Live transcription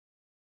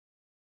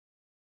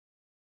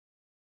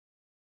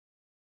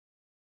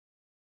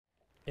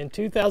In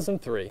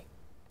 2003,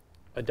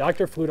 a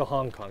doctor flew to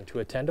Hong Kong to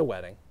attend a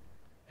wedding,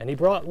 and he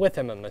brought with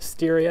him a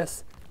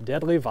mysterious,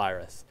 deadly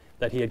virus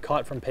that he had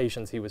caught from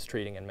patients he was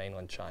treating in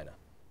mainland China.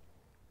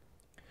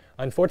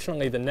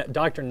 Unfortunately, the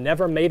doctor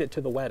never made it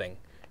to the wedding,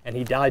 and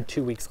he died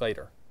 2 weeks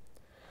later.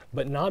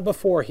 But not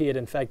before he had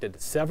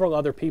infected several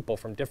other people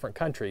from different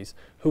countries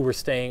who were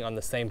staying on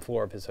the same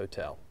floor of his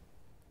hotel.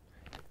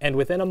 And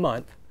within a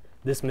month,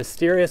 this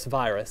mysterious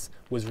virus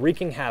was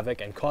wreaking havoc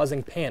and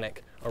causing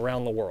panic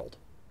around the world.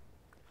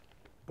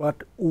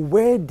 But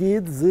where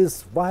did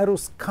this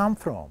virus come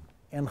from,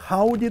 and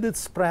how did it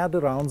spread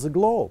around the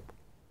globe?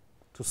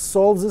 To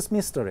solve this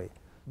mystery,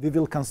 we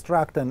will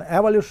construct an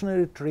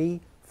evolutionary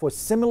tree for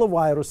similar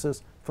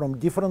viruses from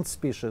different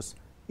species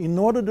in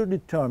order to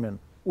determine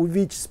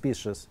which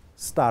species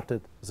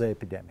started the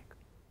epidemic.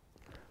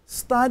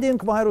 Studying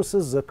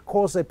viruses that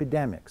cause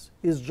epidemics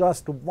is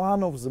just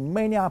one of the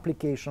many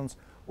applications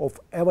of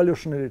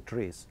evolutionary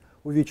trees,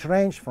 which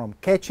range from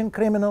catching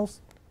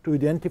criminals to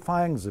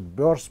identifying the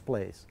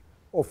birthplace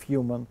of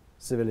human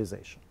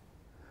civilization.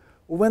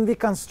 When we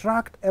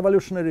construct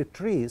evolutionary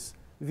trees,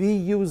 we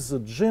use the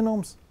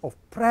genomes of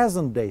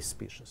present-day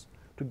species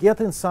to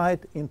get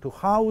insight into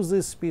how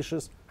these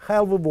species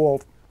have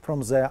evolved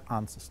from their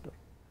ancestors.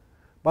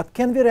 But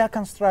can we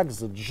reconstruct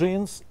the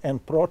genes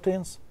and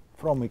proteins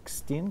from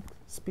extinct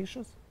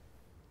species?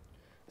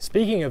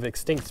 Speaking of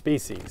extinct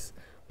species,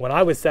 when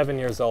I was 7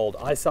 years old,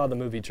 I saw the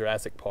movie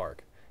Jurassic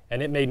Park,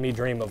 and it made me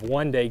dream of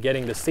one day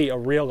getting to see a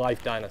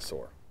real-life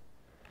dinosaur.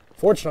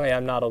 Fortunately,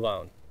 I'm not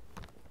alone.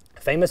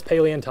 Famous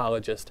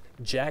paleontologist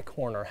Jack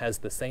Horner has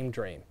the same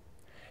dream.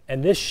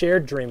 And this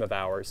shared dream of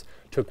ours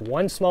took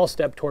one small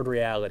step toward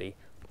reality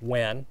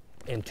when,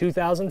 in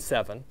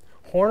 2007,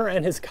 Horner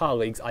and his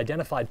colleagues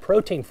identified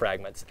protein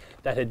fragments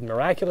that had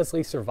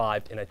miraculously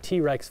survived in a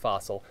T-Rex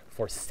fossil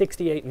for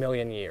 68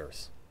 million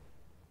years.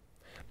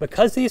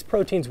 Because these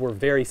proteins were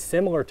very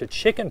similar to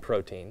chicken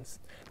proteins,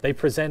 they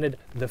presented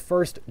the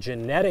first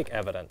genetic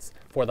evidence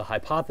for the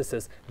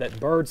hypothesis that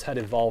birds had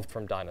evolved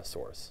from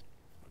dinosaurs.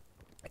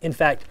 In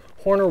fact,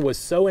 Horner was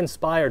so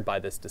inspired by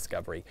this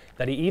discovery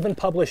that he even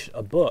published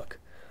a book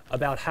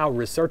about how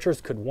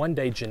researchers could one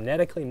day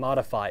genetically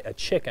modify a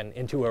chicken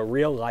into a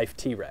real-life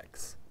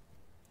T-Rex.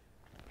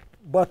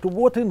 But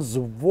what in the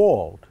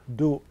world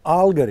do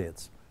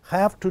algorithms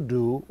have to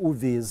do with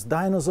these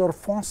dinosaur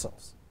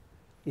fossils?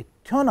 It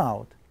turned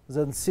out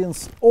that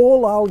since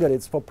all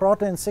algorithms for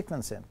protein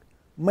sequencing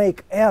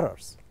make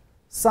errors,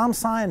 some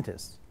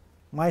scientists,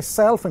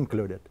 myself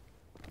included,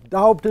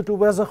 doubted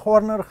whether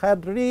Horner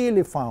had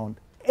really found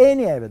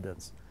any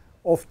evidence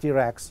of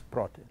T-Rex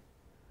protein.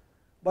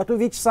 But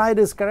which side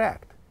is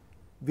correct?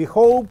 We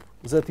hope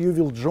that you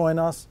will join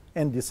us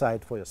and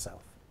decide for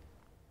yourself.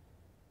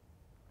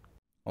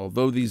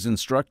 Although these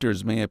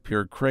instructors may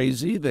appear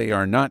crazy, they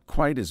are not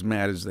quite as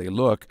mad as they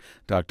look.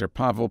 Dr.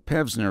 Pavel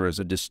Pevsner is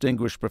a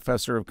distinguished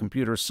professor of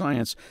computer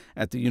science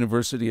at the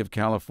University of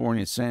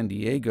California, San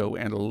Diego,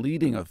 and a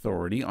leading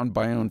authority on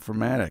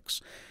bioinformatics.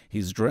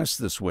 He's dressed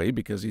this way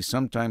because he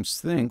sometimes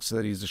thinks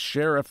that he's a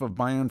sheriff of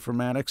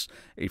bioinformatics,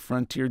 a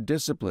frontier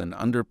discipline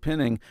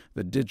underpinning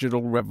the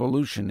digital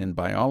revolution in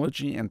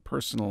biology and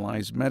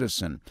personalized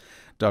medicine.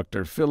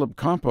 Dr. Philip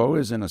Campo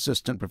is an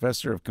assistant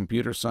professor of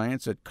computer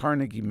science at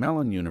Carnegie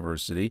Mellon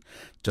University.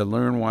 To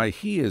learn why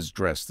he is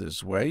dressed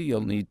this way,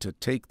 you'll need to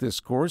take this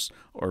course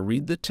or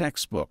read the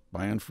textbook,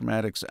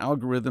 Bioinformatics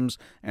Algorithms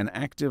and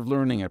Active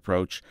Learning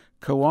Approach,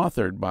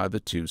 co-authored by the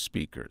two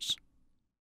speakers.